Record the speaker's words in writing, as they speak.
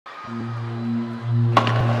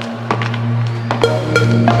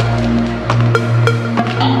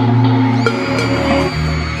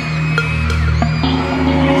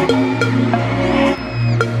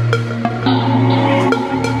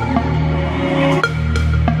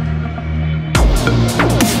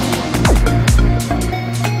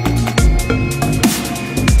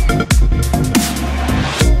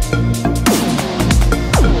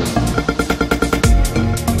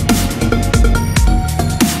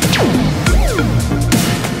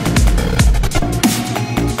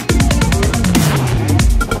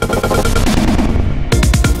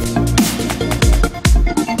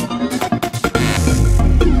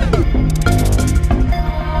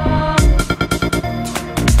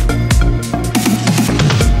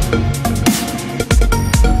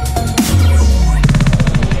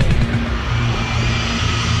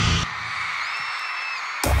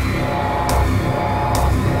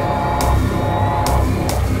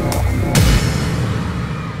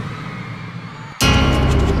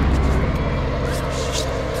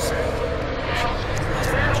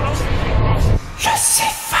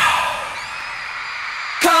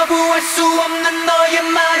거부할 수 없는 너의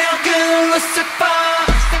마력은 루시퍼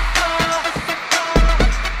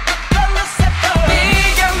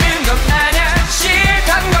이겨는 건 아냐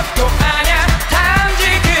싫단 것도 아냐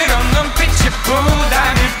단지 그런 눈빛이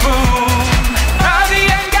부담일 뿐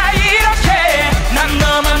어디엔가 이렇게 난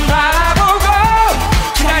너만 바라보고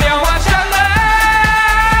기다려왔잖아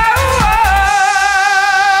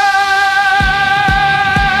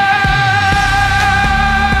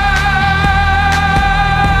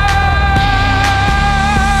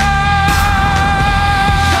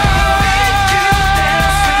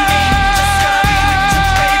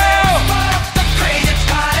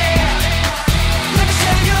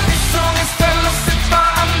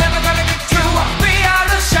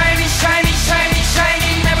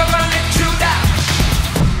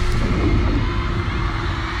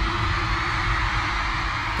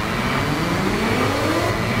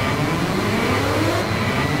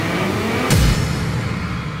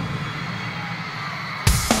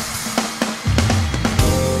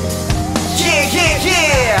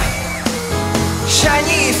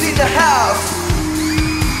SHINee is in the house.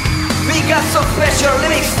 We got some special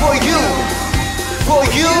lyrics for you. For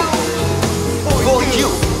you. For you.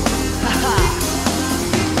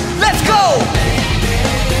 Let's go!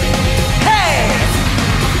 Hey!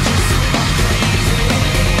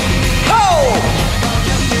 Ho!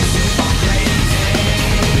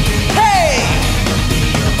 Hey!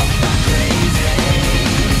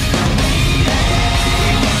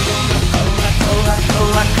 Cola,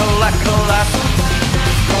 cola, cola, cola.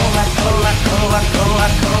 Cola, cola, cola, cola,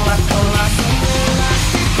 cola, cola.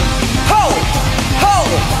 Ho! Ho!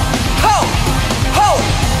 Ho! Ho!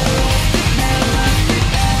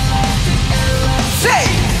 Say!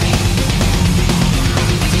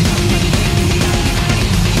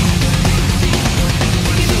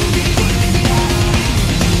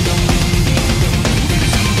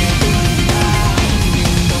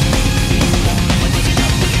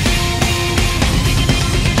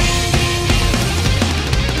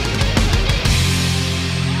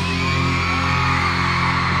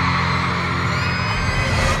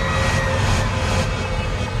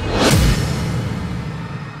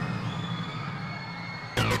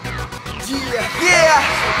 Yeah,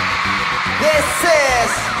 this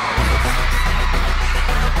is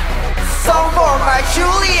song for my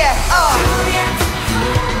Juliet.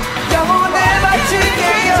 영혼을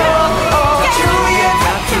바칠게요. Juliet,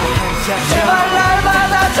 제발 날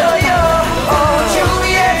받아줘요.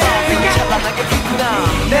 Juliet, 찬란하게 빛나.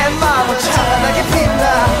 내 마음은 찬란하게 빛나.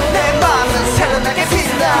 내 마음은 찬란하게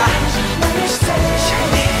빛나.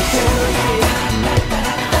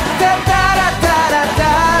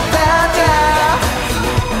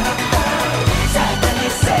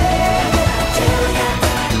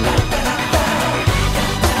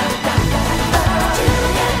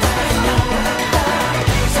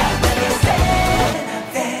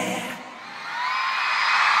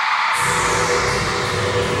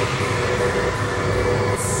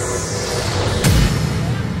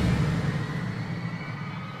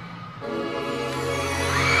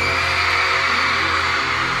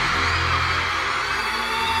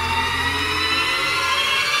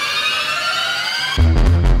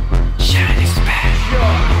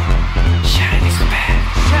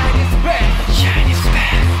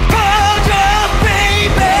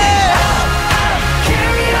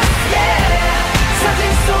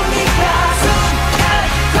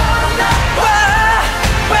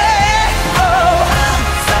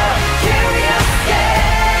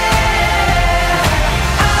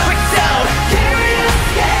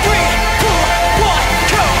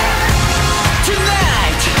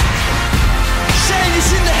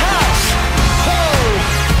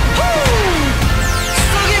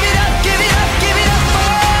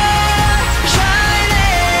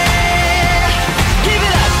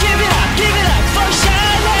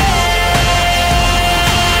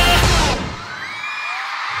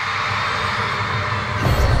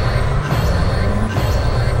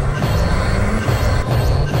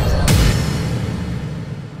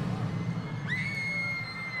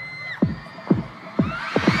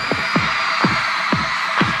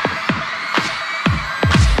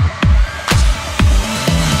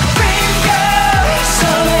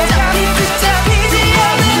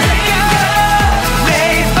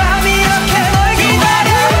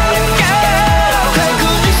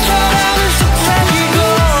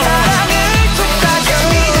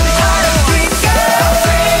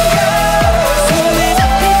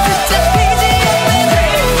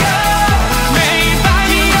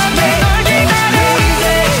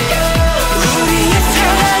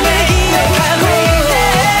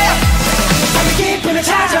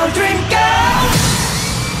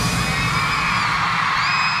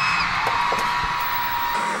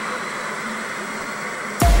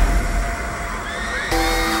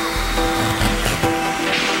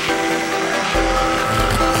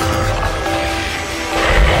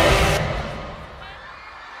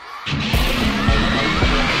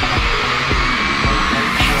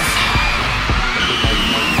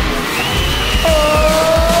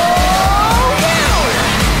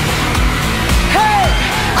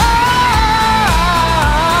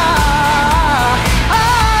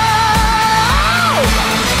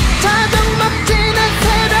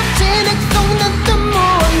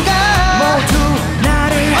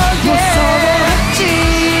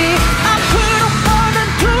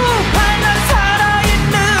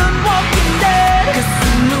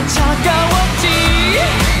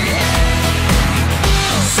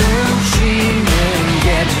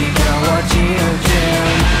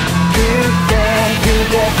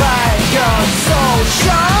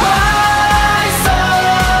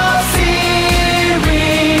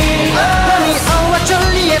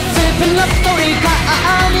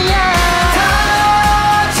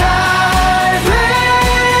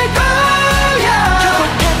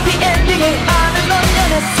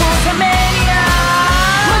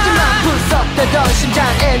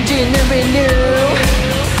 엔진을 renew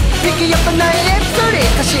빛기였던 나의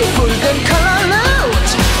입술이 다시 붉은 컬러로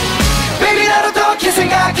Baby 날 어떻게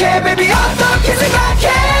생각해 Baby 어떻게 생각해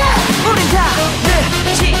우린 다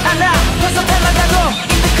늦지 않아 벌써 닮아가고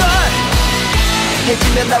있는걸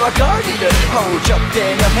해지면 나와 거리를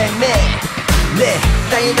허우적대며 헤매 내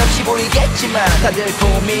따윈 없이 보이겠지만 다들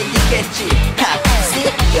고민 있겠지 핫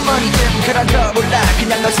머리 좀 그런 거 몰라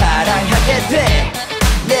그냥 너 사랑하게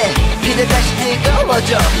돼내 빛을 다시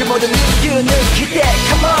뜨거워져 그 모든 이유는 기대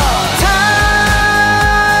Come on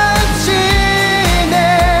당신의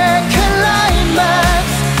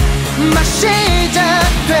클라이막스 막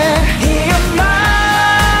시작돼 이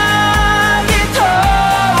음악이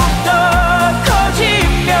더욱더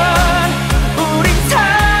커지면 우린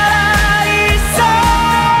살아있어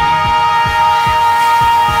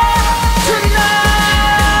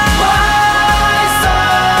Tonight Why so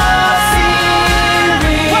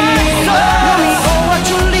serious 로미오와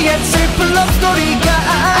줄리엣 슬픈 러브스토리가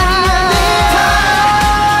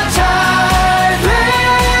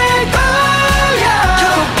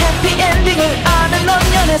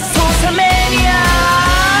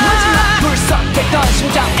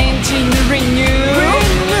심장 엔진을 renew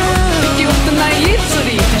비기웠던 나의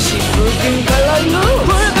입술이 다시 붉은 컬러로 붉은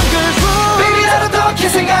걸로 Baby 날 어떻게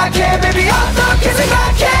생각해 Baby 어떻게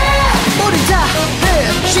생각해 우린 다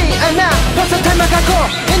늦지 않아 벌써 닮아가고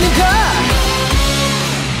있는걸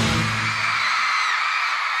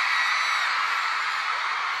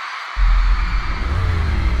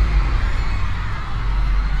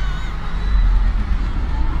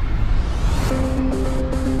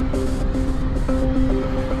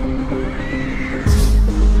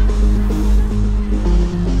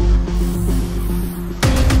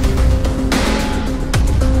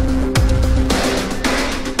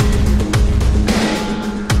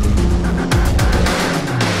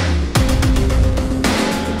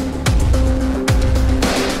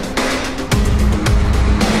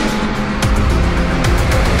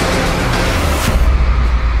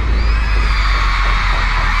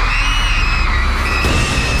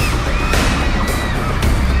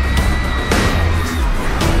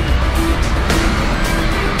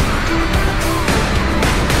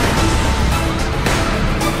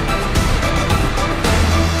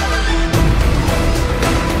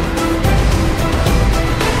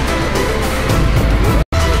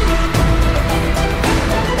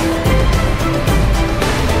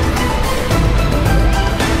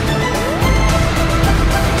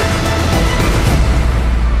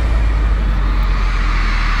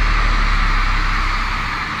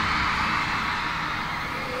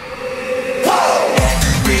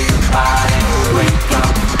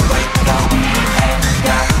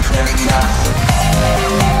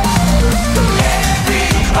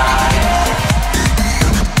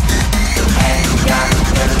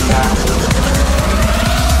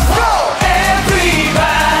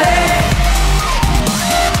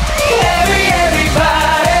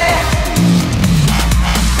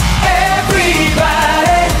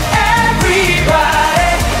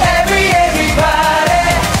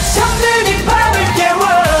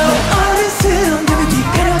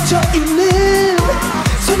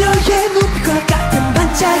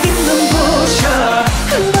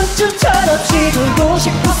지고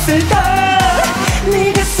싶었을 걸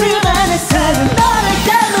네 가슴 안에 사는 너를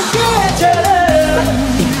닮은 그애처럼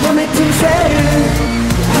이 밤의 틈새를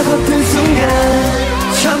파고든 순간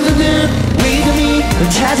처음 듣는 리듬이 널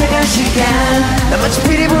찾아간 시간 난 마치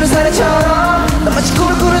피리 부는 사내처럼 난 마치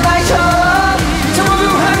꿈을 꾸는 아이처럼 저 모두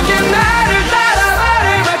함께 나를 따라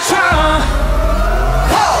말을 맞춰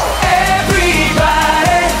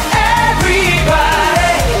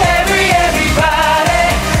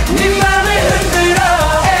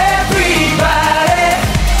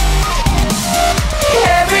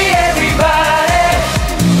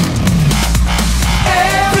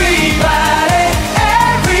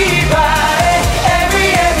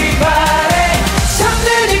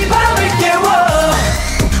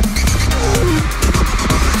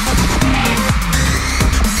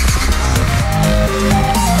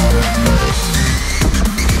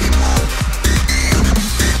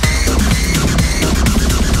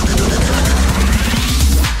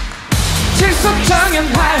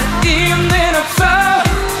정연할 이유는 없어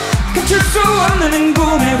감출 수 없는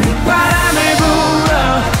행복의 휘바람을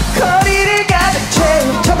불어 거리를 가득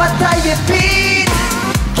채운 저 바다의 빛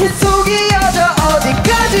계속 이어져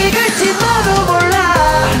어디까지 갈지 너도 몰라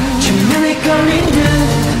중면에 걸린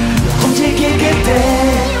듯 움직일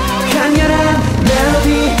그때 강렬한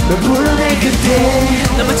멜로디 널 불러낼 그때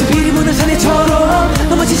넌 마치 비리 부는 사내처럼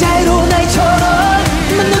넌 마치 자유로운 아이처럼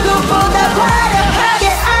넌 누구보다 화려하게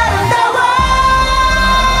아름다워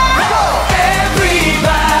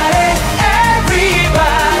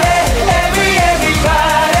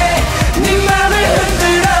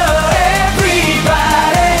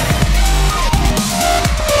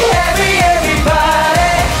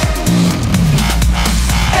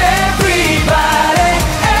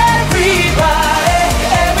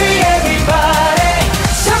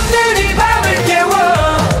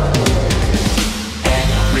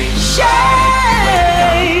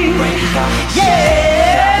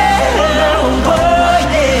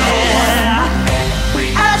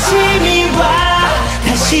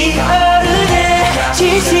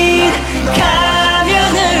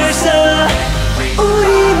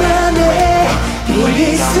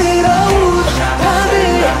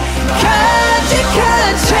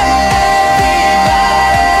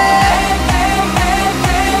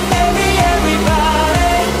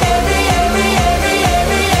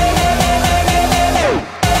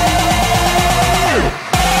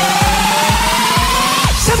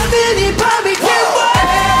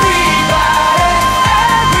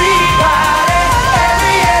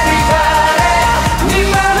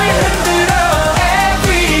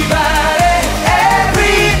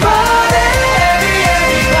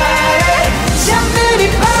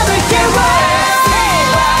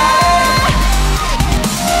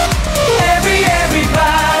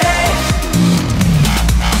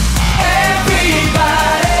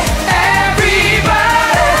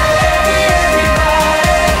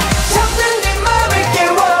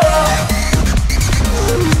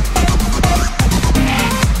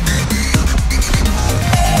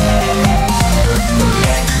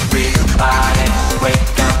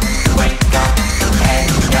wake